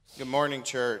Good morning,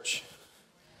 church.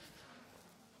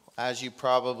 As you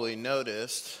probably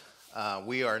noticed,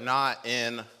 we are not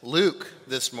in Luke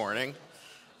this morning.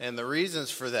 And the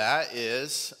reasons for that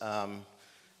is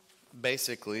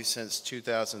basically since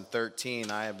 2013,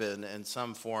 I have been in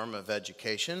some form of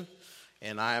education,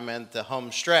 and I am at the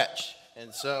home stretch.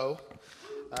 And so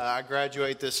I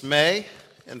graduate this May,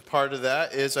 and part of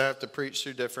that is I have to preach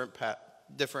through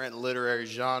different literary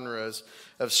genres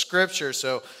of Scripture.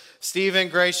 So Stephen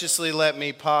graciously let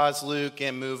me pause Luke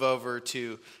and move over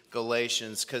to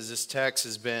Galatians because this text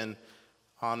has been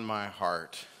on my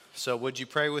heart. So would you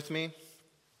pray with me?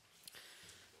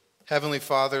 Heavenly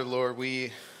Father, Lord,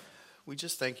 we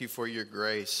just thank you for your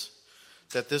grace,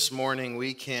 that this morning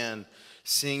we can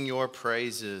sing your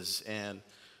praises and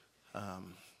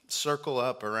circle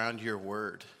up around your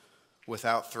word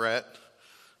without threat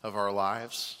of our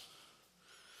lives.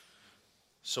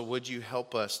 So would you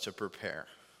help us to prepare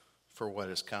for what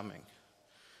is coming?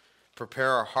 Prepare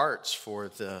our hearts for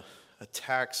the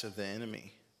attacks of the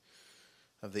enemy,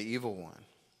 of the evil one.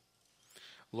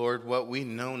 Lord, what we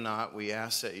know not, we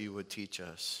ask that you would teach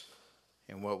us.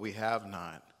 And what we have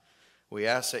not, we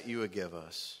ask that you would give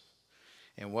us.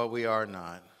 And what we are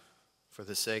not, for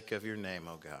the sake of your name,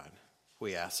 O God,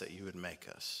 we ask that you would make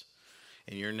us.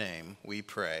 In your name, we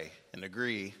pray and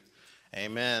agree.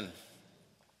 Amen.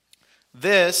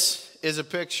 This is a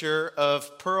picture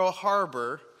of Pearl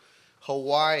Harbor,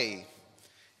 Hawaii.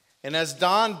 And as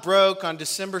dawn broke on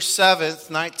December 7th,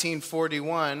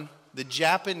 1941, the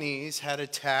Japanese had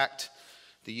attacked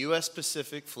the U.S.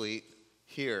 Pacific Fleet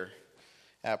here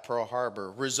at Pearl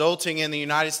Harbor, resulting in the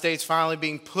United States finally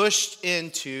being pushed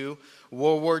into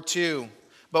World War II.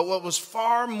 But what was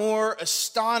far more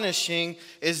astonishing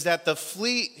is that the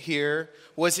fleet here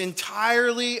was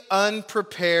entirely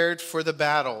unprepared for the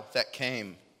battle that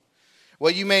came.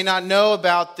 What you may not know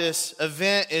about this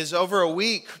event is over a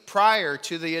week prior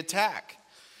to the attack,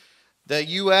 the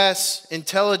U.S.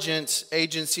 intelligence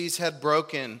agencies had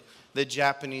broken the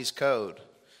Japanese code,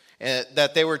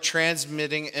 that they were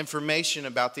transmitting information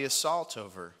about the assault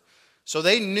over. So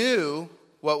they knew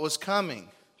what was coming.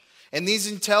 And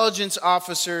these intelligence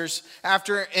officers,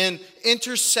 after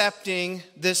intercepting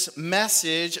this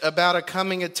message about a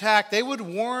coming attack, they would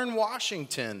warn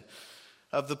Washington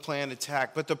of the planned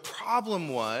attack. But the problem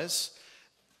was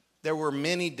there were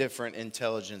many different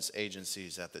intelligence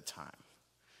agencies at the time.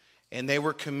 And they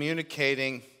were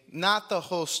communicating not the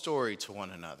whole story to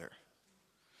one another.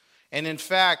 And in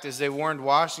fact, as they warned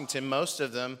Washington, most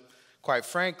of them, quite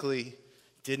frankly,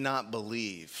 did not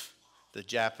believe the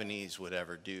Japanese would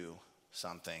ever do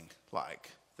something like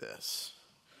this.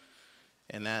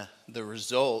 And the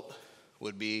result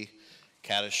would be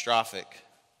catastrophic.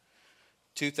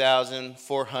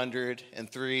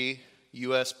 2,403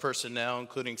 U.S. personnel,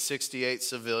 including 68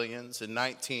 civilians and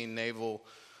 19 naval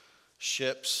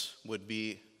ships, would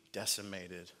be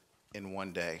decimated in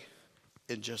one day,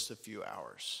 in just a few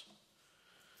hours.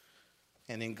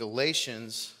 And in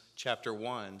Galatians chapter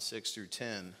 1, 6 through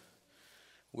 10,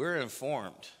 we're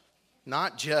informed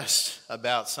not just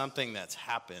about something that's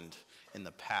happened in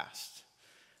the past,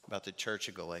 about the church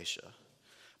of Galatia,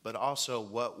 but also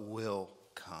what will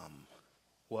come,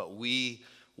 what we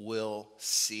will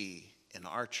see in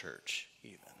our church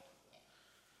even,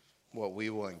 what we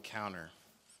will encounter.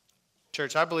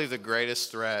 Church, I believe the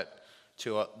greatest threat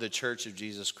to the Church of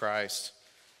Jesus Christ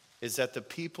is that the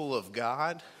people of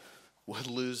God would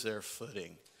lose their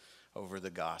footing over the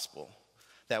gospel,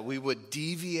 that we would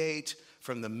deviate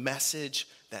from the message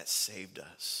that saved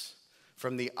us,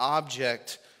 from the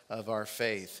object of our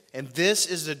faith. And this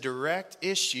is a direct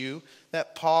issue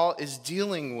that Paul is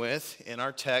dealing with in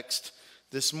our text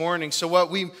this morning. So what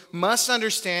we must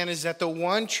understand is that the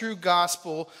one true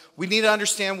gospel, we need to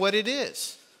understand what it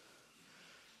is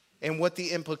and what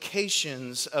the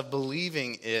implications of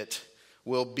believing it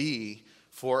will be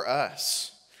for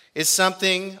us. It's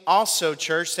something also,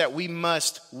 church, that we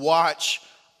must watch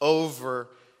over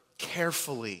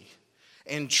carefully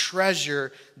and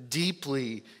treasure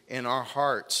deeply in our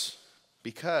hearts,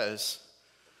 because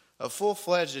a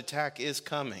full-fledged attack is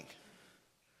coming.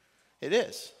 It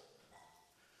is.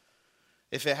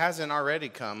 If it hasn't already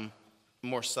come,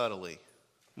 more subtly,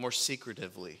 more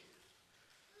secretively.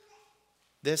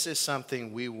 This is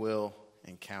something we will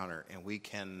encounter, and we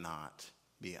cannot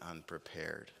be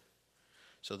unprepared.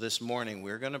 So this morning,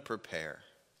 we're going to prepare.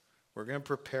 We're going to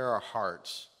prepare our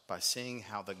hearts by seeing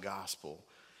how the gospel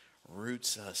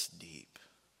roots us deep,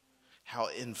 how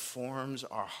it informs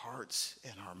our hearts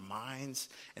and our minds,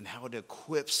 and how it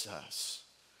equips us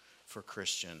for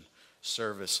Christian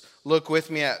service. Look with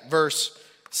me at verse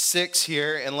 6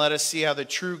 here, and let us see how the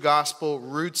true gospel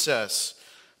roots us.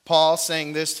 Paul,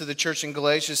 saying this to the church in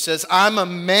Galatia, says, I'm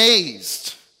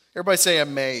amazed. Everybody say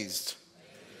amazed.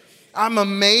 I'm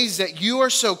amazed that you are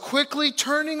so quickly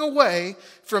turning away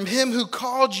from him who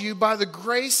called you by the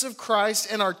grace of Christ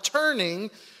and are turning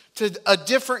to a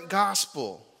different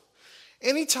gospel.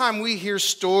 Anytime we hear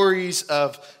stories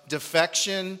of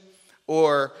defection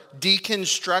or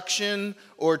deconstruction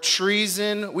or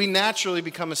treason, we naturally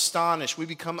become astonished. We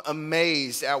become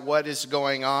amazed at what is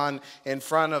going on in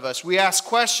front of us. We ask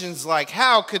questions like,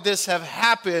 how could this have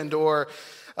happened? Or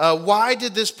why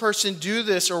did this person do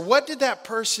this? Or what did that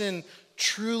person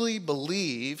truly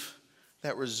believe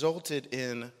that resulted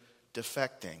in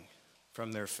defecting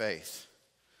from their faith?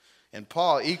 And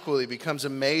Paul equally becomes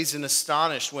amazed and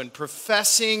astonished when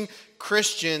professing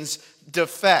Christians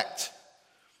defect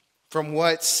from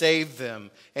what saved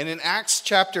them. And in Acts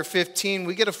chapter 15,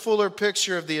 we get a fuller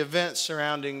picture of the events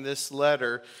surrounding this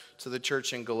letter to the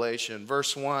church in Galatia. In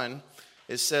verse 1,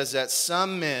 it says that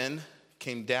some men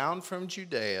came down from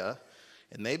Judea,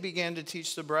 and they began to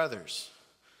teach the brothers.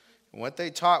 And what they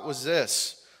taught was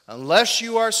this: unless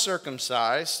you are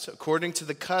circumcised according to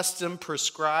the custom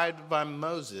prescribed by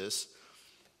Moses,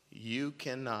 you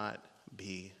cannot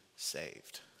be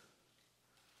saved.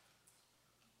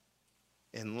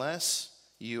 Unless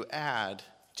you add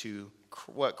to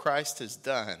what Christ has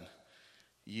done,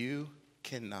 you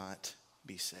cannot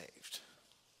be saved.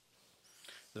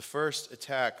 The first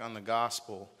attack on the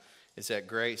gospel is that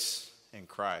grace in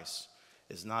Christ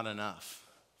is not enough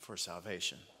for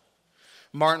salvation.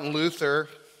 Martin Luther,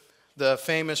 the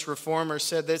famous reformer,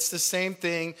 said that it's the same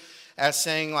thing as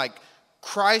saying, like,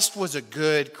 Christ was a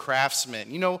good craftsman,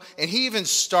 and he even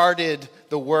started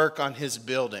the work on his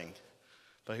building,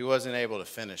 but he wasn't able to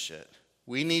finish it.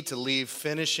 We need to leave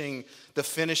the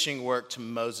finishing work to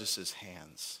Moses'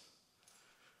 hands.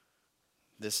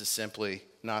 This is simply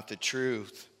not the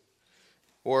truth.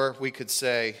 Or we could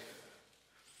say,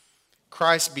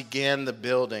 Christ began the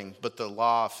building, but the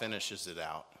law finishes it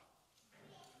out.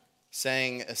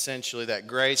 Saying essentially that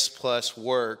grace plus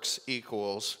works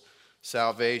equals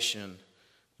salvation.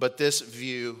 But this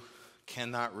view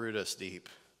cannot root us deep.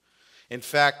 In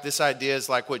fact, this idea is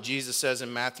like what Jesus says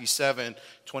in Matthew 7,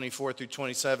 24 through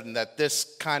 27, that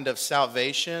this kind of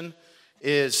salvation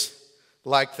is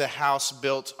like the house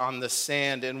built on the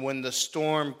sand, and when the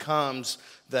storm comes,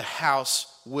 the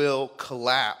house will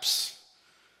collapse.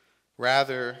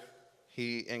 Rather,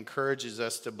 he encourages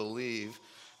us to believe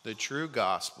the true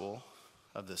gospel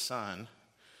of the Son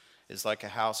is like a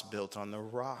house built on the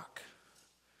rock.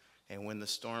 And when the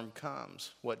storm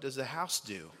comes, what does the house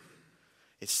do?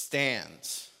 It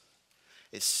stands.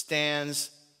 It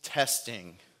stands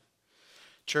testing.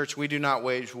 Church, we do not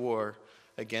wage war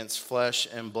against flesh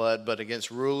and blood, but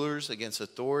against rulers, against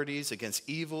authorities, against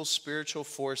evil spiritual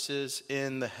forces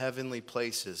in the heavenly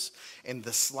places. And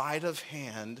the sleight of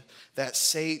hand that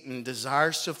Satan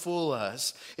desires to fool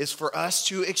us is for us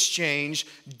to exchange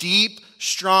deep,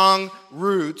 strong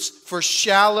roots for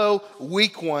shallow,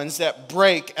 weak ones that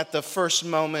break at the first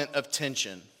moment of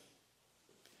tension.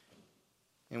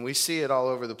 And we see it all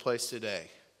over the place today,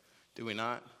 do we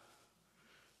not?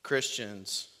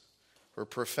 Christians, or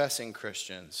professing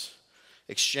Christians,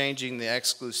 exchanging the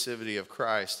exclusivity of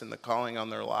Christ and the calling on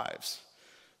their lives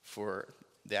for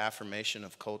the affirmation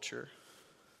of culture.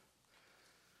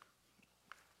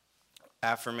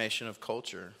 Affirmation of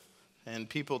culture. And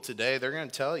people today, they're going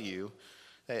to tell you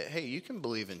that, hey, you can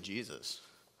believe in Jesus,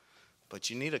 but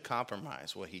you need to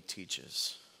compromise what he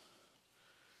teaches.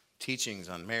 Teachings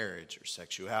on marriage or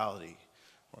sexuality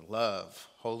or love,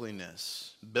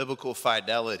 holiness, biblical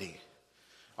fidelity.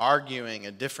 Arguing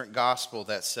a different gospel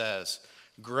that says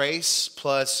grace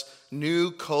plus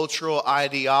new cultural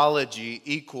ideology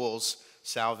equals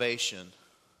salvation.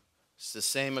 It's the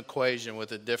same equation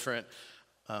with a different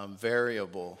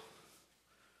variable.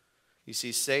 You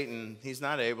see, Satan, he's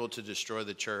not able to destroy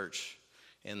the church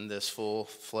in this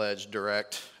full-fledged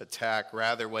direct attack.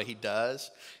 Rather, what he does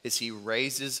is he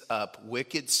raises up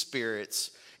wicked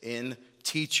spirits in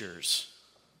teachers.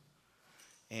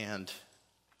 And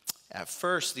at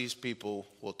first, these people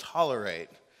will tolerate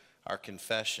our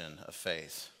confession of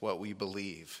faith, what we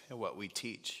believe and what we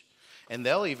teach. And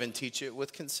they'll even teach it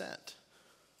with consent.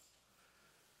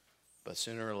 But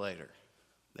sooner or later,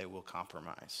 they will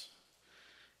compromise.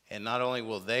 And not only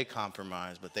will they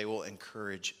compromise, but they will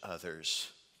encourage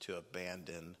others to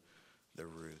abandon the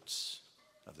roots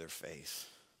of their faith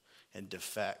and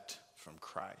defect from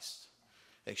Christ,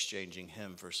 exchanging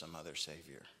him for some other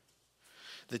Savior.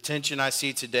 The tension I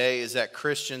see today is that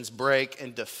Christians break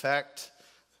and defect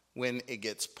when it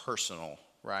gets personal,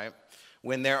 right?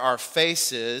 when there are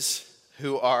faces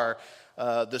who are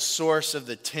the source of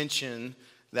the tension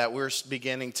that we're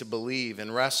beginning to believe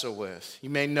and wrestle with. You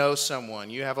may know someone,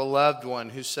 you have a loved one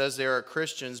who says they are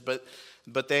Christians,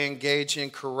 but they engage in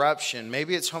corruption.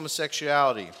 Maybe it's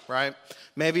homosexuality, right?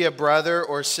 Maybe a brother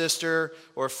or sister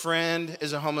or friend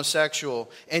is a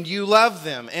homosexual, and you love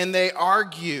them, and they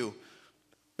argue,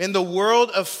 and the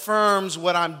world affirms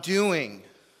what I'm doing.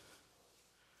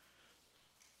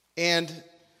 And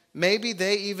maybe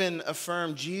they even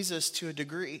affirm Jesus to a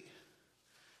degree,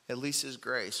 at least his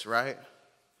grace, right?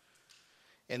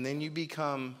 And then you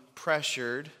become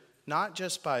pressured, not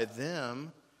just by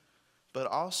them, but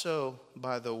also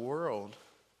by the world,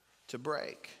 to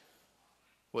break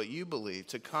what you believe,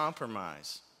 to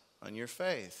compromise on your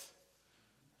faith.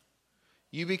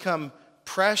 You become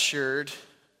pressured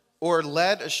or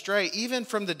led astray, even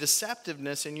from the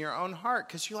deceptiveness in your own heart,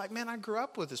 because you're like, man, I grew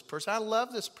up with this person. I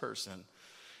love this person.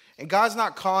 And God's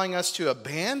not calling us to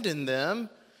abandon them,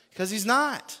 because he's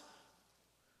not.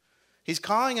 He's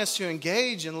calling us to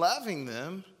engage in loving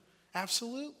them,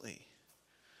 absolutely.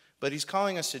 But he's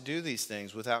calling us to do these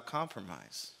things without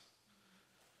compromise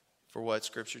for what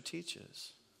Scripture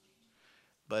teaches.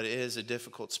 But it is a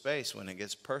difficult space when it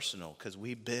gets personal, because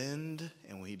we bend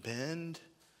and we bend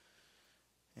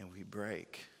and we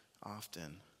break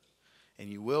often. And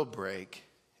you will break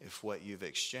if what you've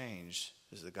exchanged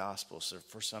is the gospel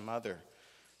for some other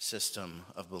system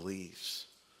of beliefs.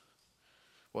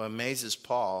 What amazes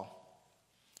Paul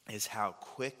is how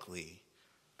quickly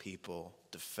people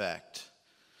defect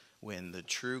when the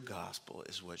true gospel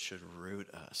is what should root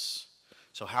us.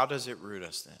 So how does it root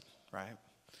us then, right?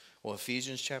 Well,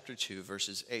 Ephesians chapter 2,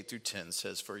 verses 8 through 10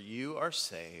 says, "For you are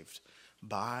saved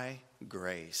by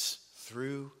grace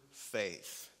through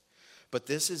faith. But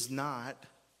this is not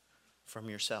from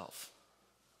yourself."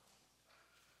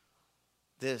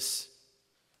 This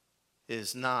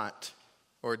is not,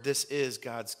 or this is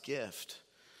God's gift,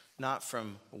 not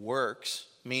from works,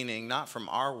 meaning not from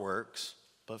our works,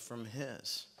 but from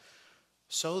his,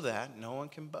 so that no one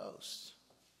can boast.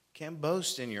 Can't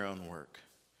boast in your own work.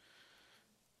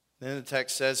 Then the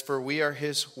text says, "For we are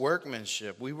his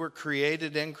workmanship. We were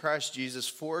created in Christ Jesus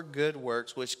for good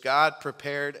works, which God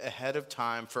prepared ahead of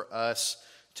time for us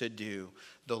to do."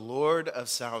 The Lord of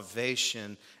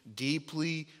salvation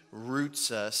deeply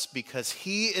roots us because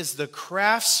he is the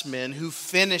craftsman who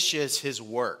finishes his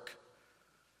work.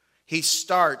 He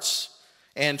starts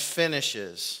and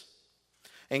finishes.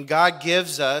 And God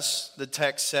gives us, the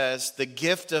text says, the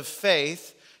gift of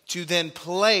faith to then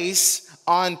place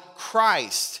on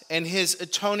Christ and his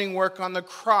atoning work on the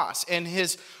cross and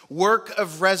his work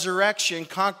of resurrection,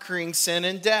 conquering sin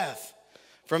and death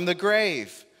from the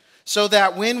grave. So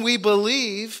that when we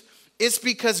believe, it's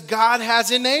because God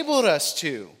has enabled us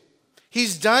to.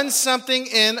 He's done something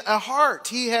in a heart.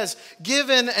 He has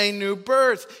given a new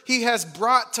birth. He has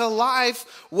brought to life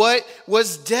what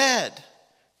was dead.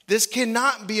 This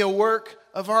cannot be a work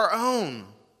of our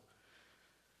own.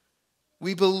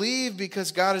 We believe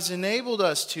because God has enabled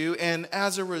us to, and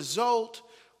as a result,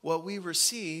 what we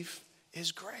receive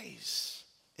is grace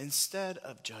instead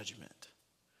of judgment,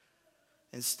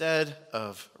 instead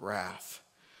of wrath.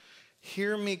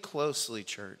 Hear me closely,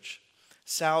 church.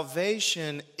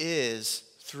 Salvation is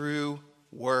through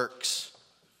works.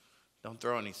 Don't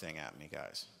throw anything at me,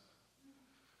 guys.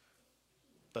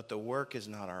 But the work is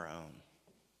not our own.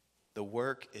 The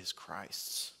work is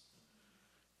Christ's.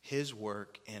 His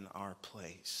work in our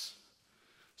place.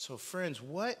 So friends,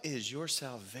 what is your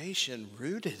salvation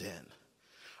rooted in?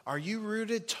 Are you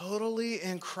rooted totally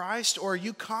in Christ, or are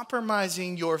you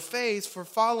compromising your faith for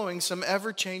following some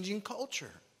ever-changing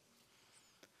culture?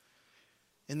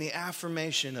 In the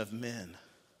affirmation of men.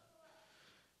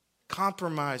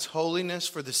 Compromise holiness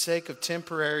for the sake of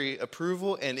temporary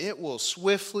approval, and it will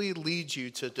swiftly lead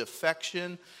you to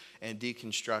defection and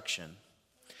deconstruction.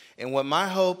 And what my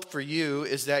hope for you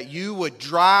is that you would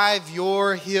drive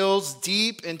your heels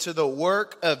deep into the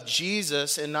work of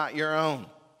Jesus and not your own.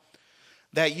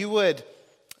 That you would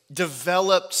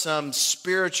develop some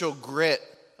spiritual grit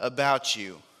about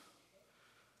you.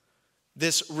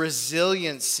 This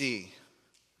resiliency.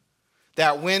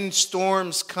 That when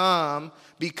storms come,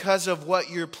 because of what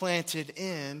you're planted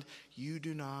in, you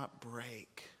do not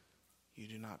break. You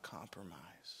do not compromise.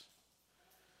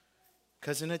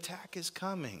 Because an attack is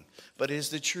coming. But it is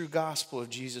the true gospel of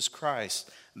Jesus Christ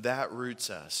that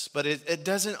roots us. But it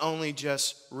doesn't only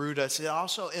just root us. It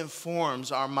also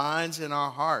informs our minds and our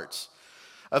hearts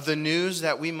of the news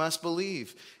that we must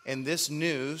believe. And this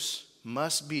news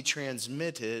must be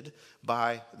transmitted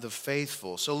by the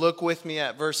faithful. So look with me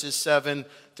at verses 7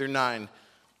 through 9.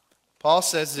 Paul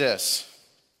says this.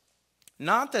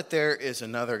 Not that there is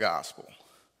another gospel,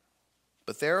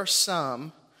 but there are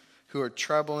some who are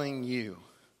troubling you,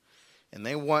 and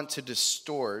they want to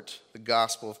distort the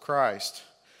gospel of Christ.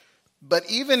 But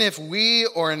even if we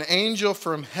or an angel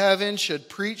from heaven should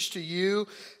preach to you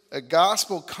a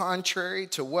gospel contrary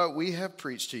to what we have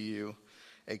preached to you,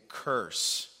 a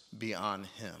curse be on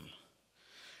him.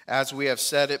 As we have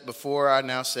said it before, I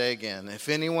now say again, if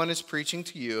anyone is preaching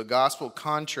to you a gospel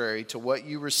contrary to what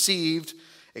you received,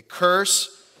 a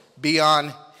curse be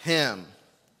on him.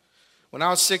 When I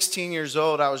was 16 years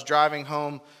old, I was driving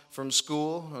home from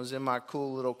school. I was in my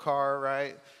cool little car,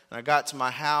 right? And I got to my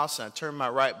house, and I turned my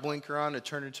right blinker on to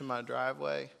turn into my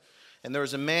driveway. And there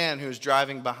was a man who was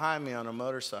driving behind me on a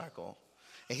motorcycle.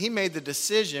 And he made the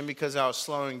decision, because I was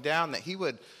slowing down, that he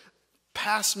would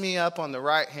pass me up on the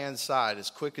right-hand side as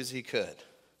quick as he could.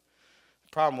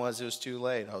 The problem was it was too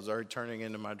late. I was already turning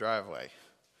into my driveway.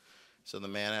 So the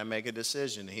man had to make a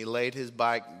decision. He laid his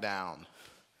bike down.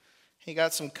 He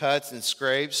got some cuts and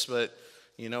scrapes, but,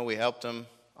 we helped him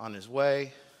on his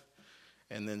way.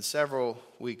 And then several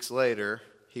weeks later,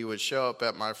 he would show up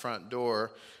at my front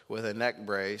door with a neck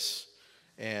brace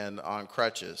and on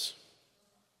crutches,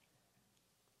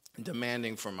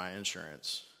 demanding for my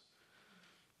insurance.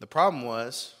 The problem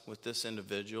was with this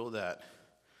individual that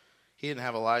he didn't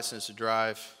have a license to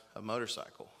drive a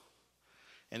motorcycle.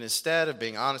 And instead of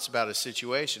being honest about his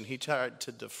situation, he tried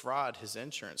to defraud his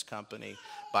insurance company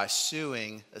by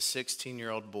suing a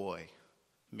 16-year-old boy,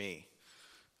 me,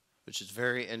 which is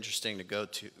very interesting to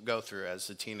go through as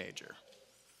a teenager.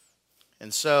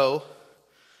 And so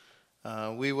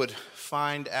we would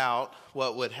find out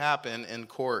what would happen in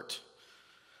court.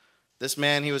 This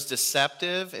man, he was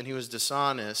deceptive and he was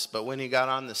dishonest, but when he got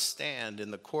on the stand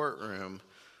in the courtroom,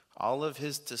 all of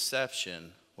his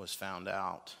deception was found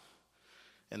out.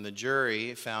 And the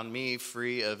jury found me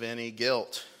free of any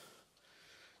guilt.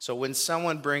 So when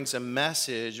someone brings a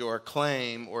message or a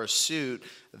claim or a suit,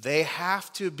 they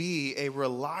have to be a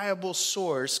reliable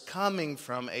source coming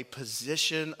from a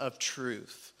position of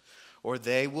truth, or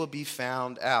they will be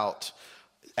found out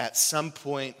at some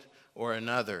point or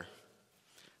another.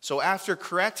 So after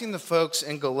correcting the folks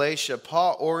in Galatia,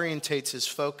 Paul orientates his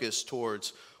focus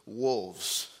towards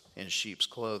wolves in sheep's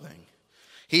clothing.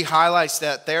 He highlights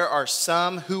that there are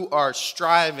some who are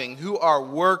striving, who are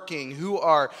working, who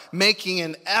are making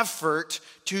an effort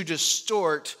to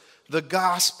distort the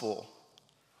gospel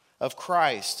of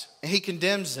Christ. And he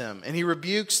condemns them and he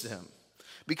rebukes them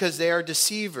because they are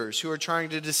deceivers who are trying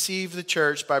to deceive the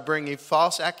church by bringing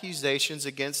false accusations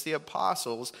against the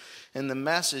apostles and the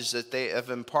message that they have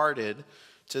imparted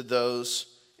to those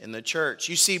in the church.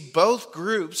 You see, both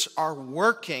groups are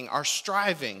working, are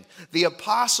striving. The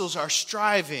apostles are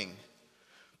striving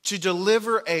to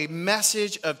deliver a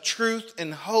message of truth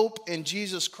and hope in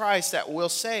Jesus Christ that will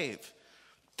save.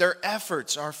 Their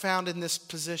efforts are found in this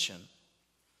position.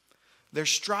 They're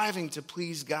striving to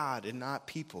please God and not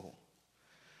people.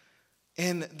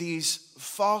 And these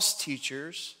false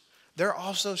teachers, they're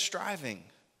also striving.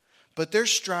 But they're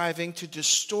striving to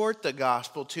distort the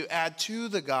gospel, to add to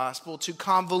the gospel, to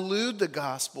convolute the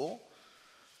gospel,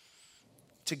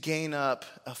 to gain up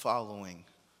a following.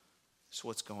 That's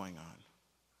what's going on.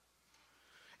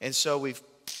 And so we've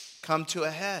come to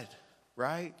a head,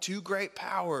 right? Two great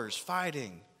powers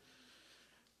fighting.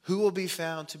 Who will be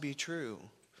found to be true?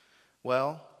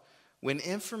 Well, when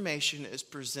information is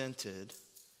presented,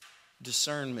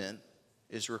 discernment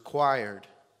is required.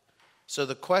 So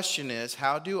the question is,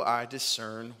 how do I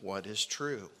discern what is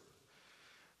true?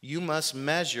 You must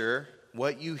measure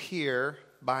what you hear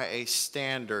by a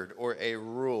standard or a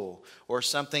rule or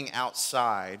something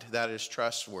outside that is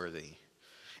trustworthy.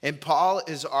 And Paul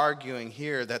is arguing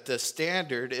here that the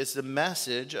standard is the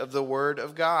message of the Word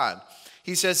of God.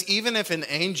 He says, even if an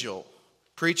angel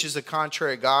preaches a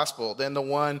contrary gospel than the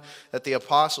one that the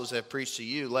apostles have preached to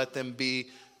you, let them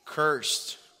be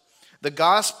cursed. The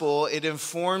gospel, it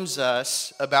informs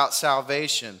us about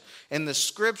salvation. In the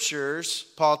scriptures,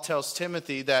 Paul tells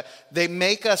Timothy that they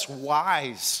make us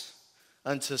wise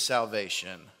unto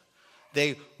salvation.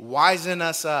 They wisen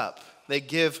us up. They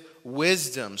give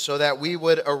wisdom so that we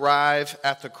would arrive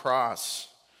at the cross.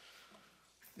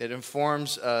 It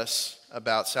informs us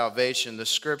about salvation. The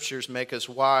scriptures make us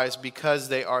wise because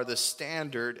they are the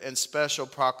standard and special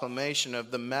proclamation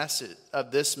of the message of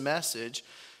this message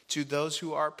to those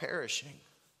who are perishing.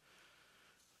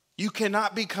 You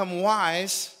cannot become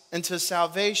wise unto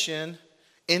salvation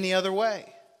any other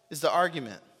way, is the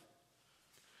argument.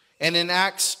 And in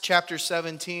Acts chapter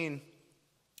 17,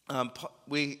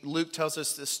 Luke tells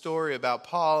us this story about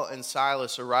Paul and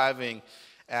Silas arriving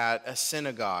at a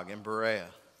synagogue in Berea.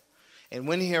 And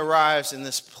when he arrives in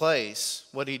this place,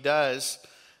 what he does,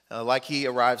 like he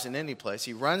arrives in any place,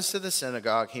 he runs to the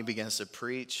synagogue. He begins to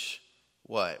preach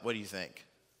what? What do you think?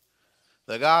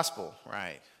 The gospel,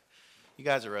 right? You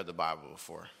guys have read the Bible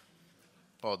before.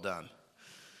 Well done.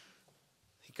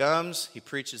 He comes, he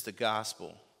preaches the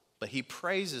gospel, but he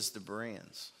praises the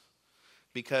Bereans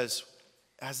because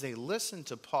as they listen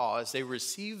to Paul, as they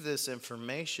receive this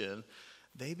information,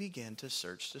 they begin to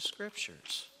search the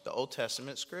scriptures. The Old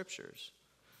Testament scriptures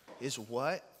is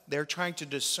what they're trying to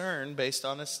discern based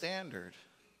on a standard.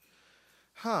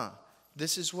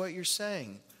 This is what you're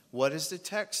saying. What does the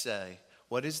text say?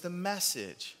 What is the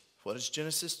message? What does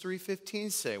Genesis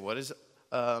 3:15 say? What is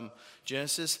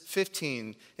Genesis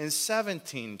 15 and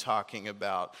 17 talking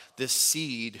about? This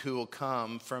seed who will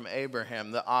come from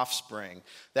Abraham, the offspring,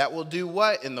 that will do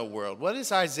what in the world? What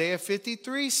does Isaiah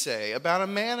 53 say about a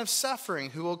man of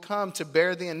suffering who will come to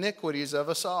bear the iniquities of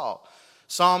us all?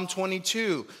 Psalm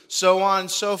 22, so on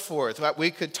and so forth.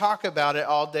 We could talk about it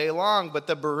all day long, but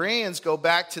the Bereans go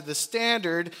back to the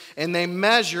standard and they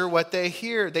measure what they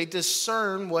hear. They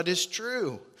discern what is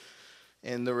true.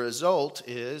 And the result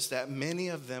is that many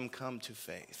of them come to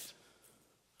faith.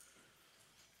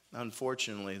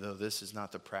 Unfortunately, though, this is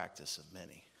not the practice of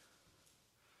many.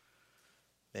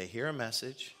 They hear a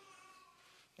message,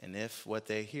 and if what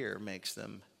they hear makes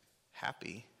them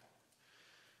happy,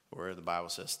 or the Bible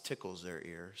says tickles their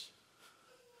ears,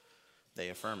 they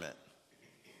affirm it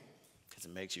because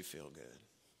it makes you feel good.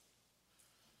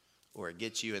 Or it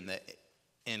gets you in the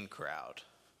in crowd,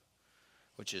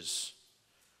 which is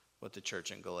what the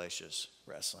church in Galatia is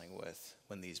wrestling with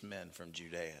when these men from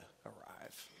Judea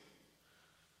arrive.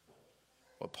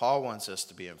 What Paul wants us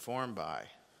to be informed by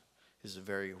is the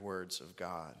very words of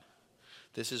God.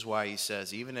 This is why he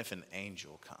says, even if an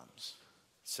angel comes,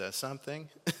 says something,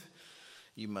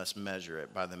 you must measure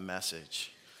it by the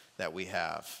message that we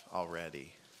have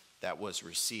already, that was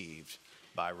received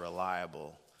by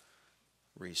reliable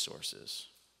resources.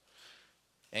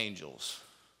 Angels.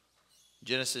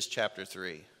 Genesis chapter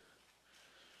 3.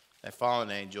 A fallen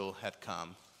angel had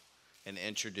come and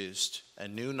introduced a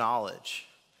new knowledge,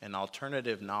 an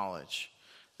alternative knowledge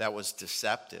that was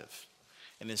deceptive.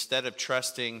 And instead of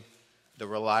trusting the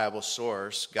reliable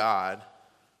source, God,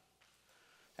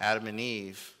 Adam and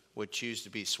Eve would choose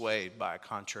to be swayed by a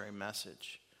contrary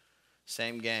message.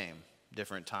 Same game,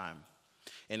 different time.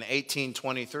 In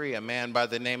 1823, a man by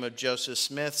the name of Joseph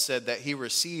Smith said that he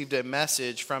received a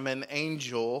message from an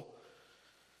angel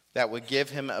that would give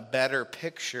him a better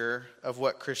picture of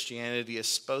what Christianity is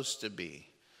supposed to be.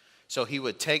 So he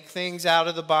would take things out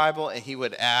of the Bible and he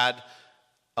would add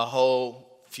a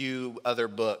whole few other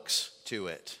books to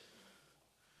it.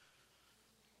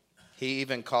 He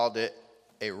even called it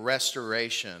a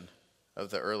restoration of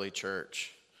the early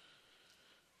church.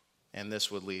 And this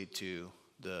would lead to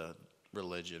the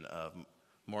religion of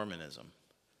Mormonism.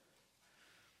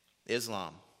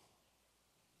 Islam.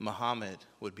 Muhammad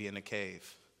would be in a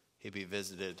cave. He'd be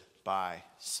visited by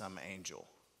some angel.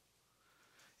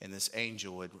 And this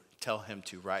angel would tell him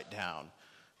to write down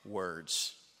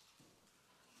words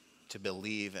to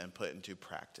believe and put into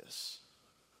practice.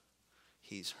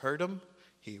 He's heard them.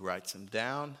 He writes them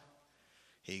down.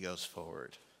 He goes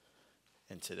forward.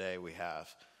 And today we have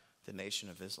the Nation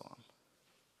of Islam.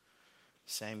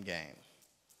 Same game,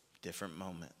 different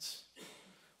moments.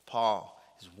 Paul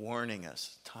is warning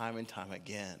us time and time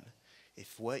again,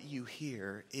 if what you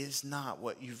hear is not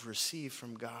what you've received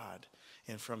from God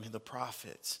and from the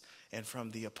prophets and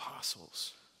from the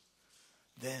apostles,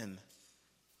 then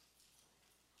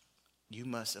you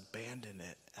must abandon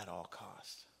it at all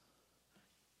costs.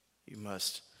 You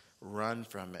must run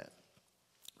from it.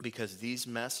 Because these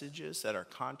messages that are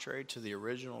contrary to the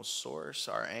original source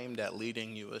are aimed at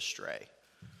leading you astray,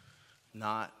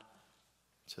 not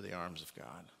to the arms of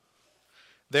God.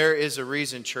 There is a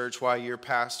reason, church, why your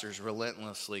pastors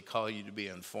relentlessly call you to be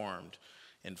informed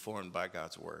by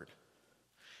God's word,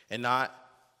 and not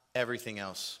everything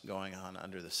else going on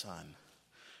under the sun.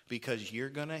 Because you're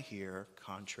going to hear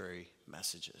contrary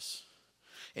messages.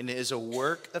 And it is a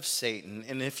work of Satan.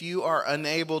 And if you are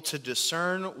unable to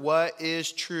discern what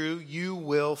is true, you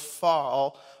will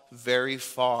fall very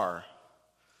far.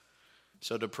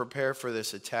 So to prepare for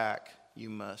this attack, you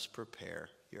must prepare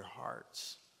your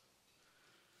hearts.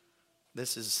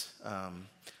 This is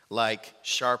like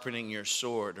sharpening your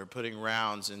sword or putting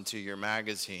rounds into your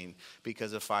magazine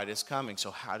because a fight is coming.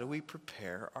 So how do we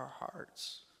prepare our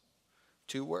hearts?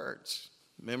 2 words: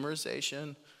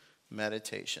 memorization,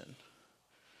 meditation.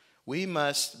 We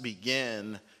must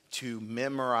begin to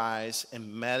memorize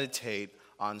and meditate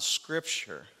on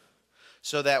Scripture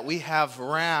so that we have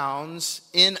rounds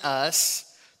in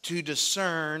us to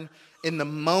discern in the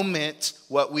moment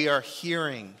what we are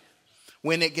hearing.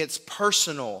 When it gets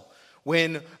personal,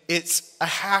 when it's a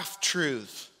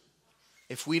half-truth.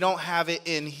 If we don't have it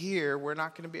in here, we're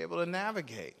not going to be able to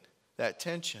navigate that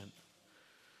tension.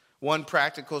 One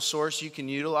practical source you can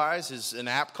utilize is an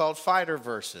app called Fighter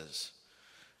Verses.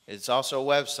 It's also a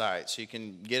website, so you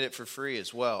can get it for free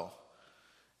as well.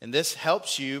 And this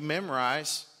helps you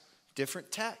memorize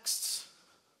different texts,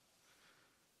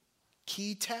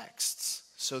 key texts,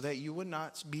 so that you would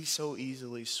not be so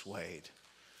easily swayed.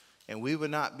 And we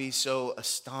would not be so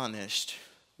astonished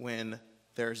when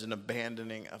there's an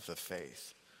abandoning of the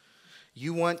faith.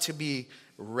 You want to be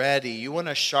ready. You want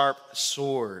a sharp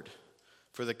sword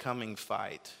for the coming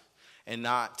fight, and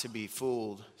not to be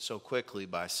fooled so quickly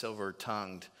by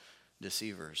silver-tongued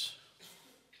deceivers.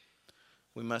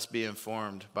 We must be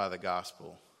informed by the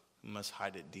gospel. We must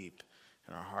hide it deep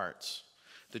in our hearts.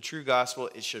 The true gospel,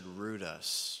 it should root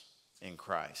us in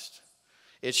Christ.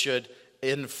 It should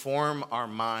inform our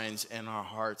minds and our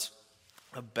hearts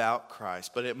about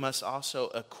Christ, but it must also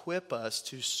equip us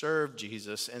to serve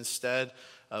Jesus instead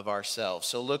of ourselves.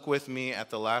 So look with me at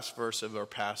the last verse of our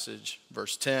passage,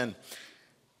 verse 10.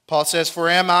 Paul says, "For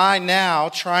am I now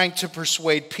trying to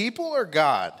persuade people or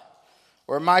God?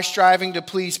 Or am I striving to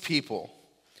please people?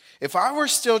 If I were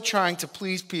still trying to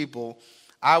please people,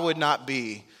 I would not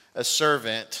be a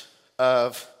servant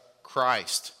of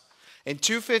Christ." In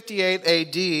 258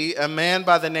 AD, a man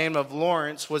by the name of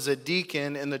Lawrence was a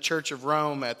deacon in the Church of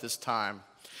Rome at this time.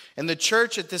 And the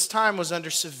church at this time was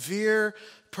under severe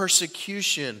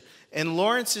persecution. And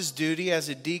Lawrence's duty as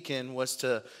a deacon was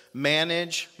to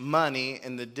manage money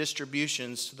and the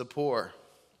distributions to the poor.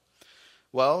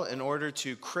 Well, in order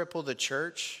to cripple the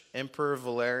church, Emperor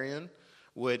Valerian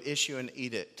would issue an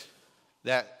edict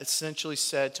that essentially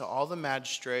said to all the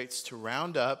magistrates to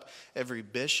round up every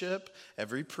bishop,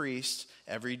 every priest,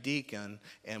 every deacon,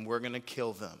 and we're going to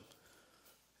kill them.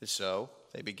 And so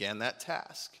they began that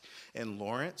task. And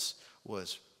Lawrence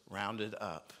was rounded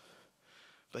up.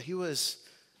 But he was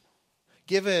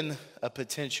given a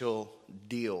potential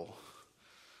deal.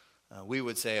 We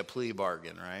would say a plea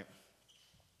bargain, right?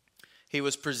 He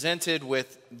was presented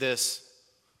with this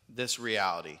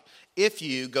reality. If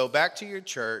you go back to your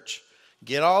church,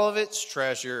 get all of its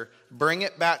treasure, bring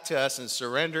it back to us, and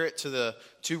surrender it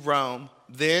to Rome,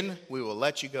 then we will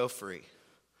let you go free.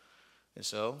 And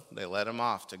so they let him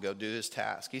off to go do his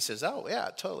task. He says, "Oh,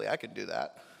 yeah, totally, I could do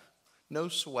that. No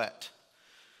sweat."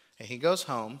 And he goes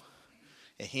home,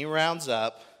 and he rounds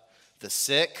up the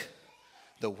sick,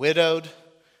 the widowed,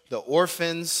 the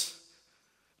orphans,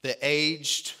 the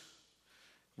aged,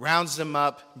 rounds them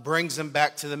up, brings them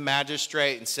back to the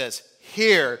magistrate, and says,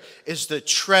 "Here is the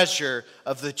treasure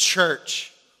of the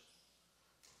church."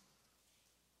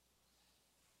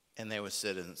 And they would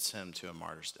sentence him to a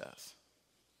martyr's death.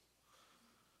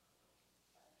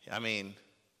 I mean,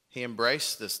 he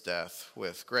embraced this death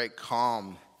with great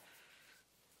calm.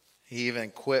 He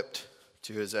even quipped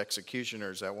to his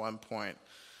executioners at one point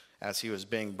as he was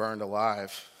being burned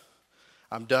alive,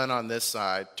 "I'm done on this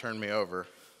side, turn me over."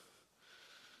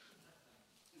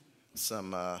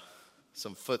 Some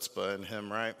chutzpah in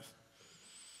him, right?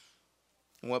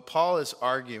 And what Paul is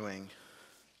arguing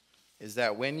is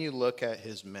that when you look at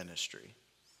his ministry,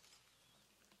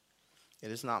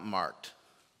 it is not marked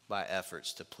by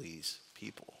efforts to please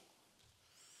people,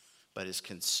 but is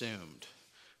consumed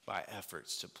by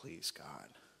efforts to please God,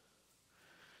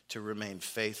 to remain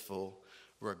faithful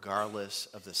regardless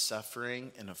of the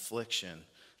suffering and affliction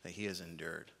that he has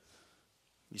endured.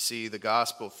 You see, the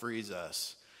gospel frees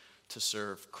us to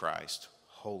serve Christ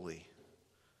wholly,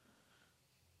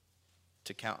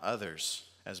 to count others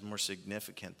as more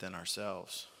significant than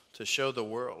ourselves, to show the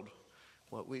world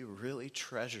what we really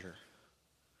treasure.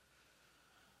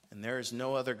 And there is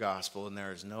no other gospel and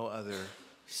there is no other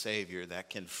Savior that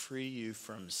can free you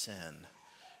from sin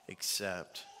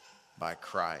except by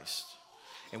Christ.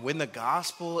 And when the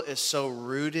gospel is so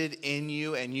rooted in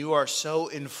you and you are so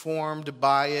informed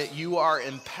by it, you are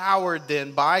empowered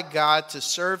then by God to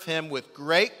serve him with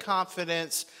great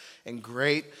confidence and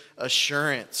great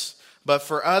assurance. But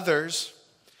for others,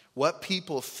 what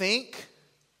people think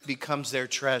becomes their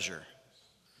treasure.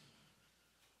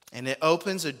 And it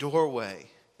opens a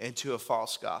doorway into a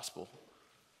false gospel.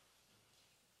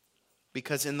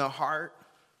 Because in the heart,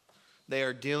 they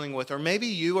are dealing with, or maybe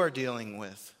you are dealing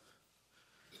with,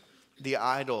 the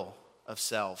idol of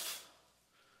self,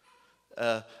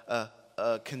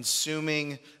 a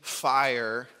consuming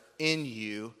fire in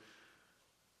you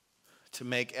to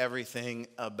make everything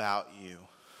about you.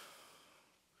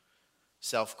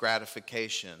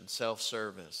 self-gratification,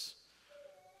 self-service.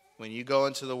 When you go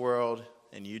into the world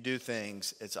and you do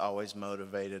things, it's always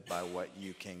motivated by what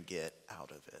you can get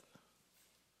out of it.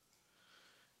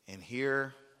 And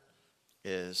here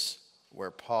is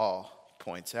where Paul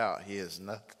points out he is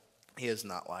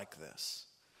not like this.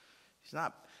 He's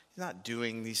not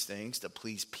doing these things to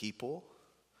please people,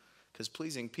 because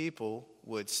pleasing people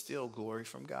would steal glory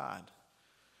from God.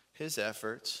 His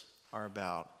efforts are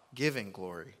about giving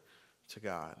glory to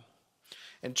God.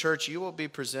 In church, you will be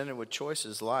presented with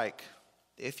choices like,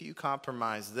 if you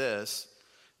compromise this,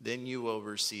 then you will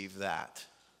receive that.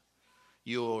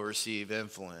 You will receive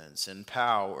influence and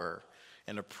power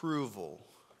and approval.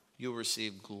 You'll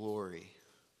receive glory.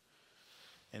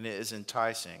 And it is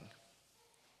enticing,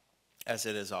 as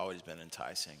it has always been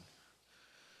enticing.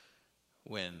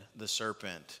 When the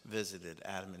serpent visited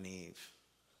Adam and Eve,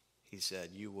 he said,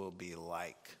 you will be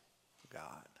like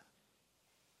God.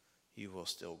 You will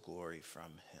steal glory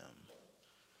from him.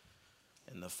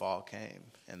 And the fall came,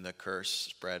 and the curse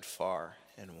spread far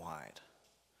and wide.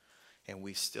 And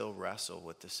we still wrestle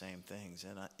with the same things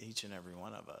in each and every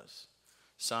one of us.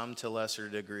 Some to lesser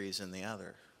degrees than the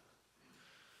other.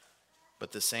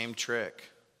 But the same trick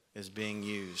is being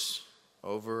used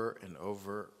over and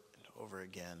over and over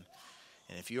again.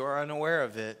 And if you are unaware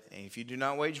of it, and if you do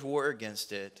not wage war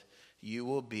against it, you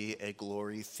will be a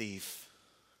glory thief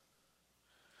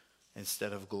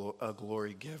instead of a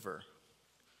glory giver.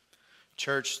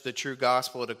 Church, the true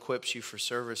gospel, it equips you for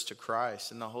service to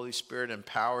Christ, and the Holy Spirit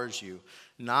empowers you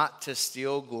not to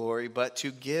steal glory, but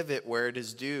to give it where it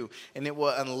is due. And it will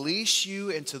unleash you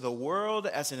into the world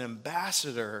as an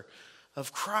ambassador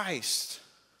of Christ,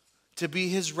 to be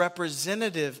his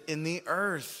representative in the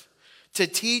earth, to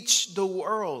teach the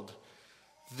world.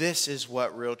 This is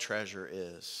what real treasure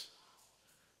is,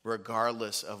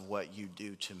 regardless of what you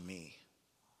do to me.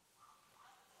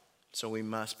 So we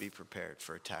must be prepared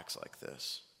for attacks like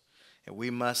this. And we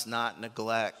must not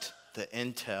neglect the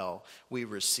intel we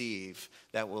receive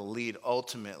that will lead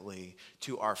ultimately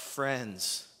to our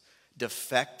friends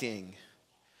defecting,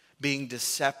 being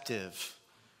deceptive,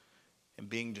 and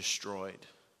being destroyed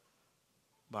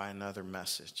by another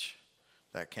message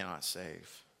that cannot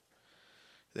save.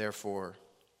 Therefore,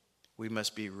 we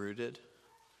must be rooted,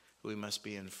 we must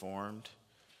be informed,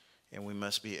 and we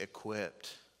must be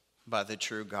equipped by the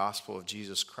true gospel of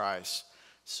Jesus Christ,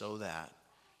 so that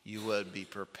you would be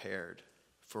prepared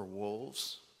for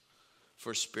wolves,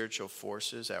 for spiritual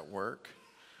forces at work,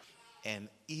 and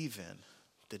even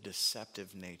the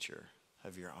deceptive nature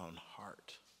of your own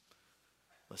heart.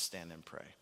 Let's stand and pray.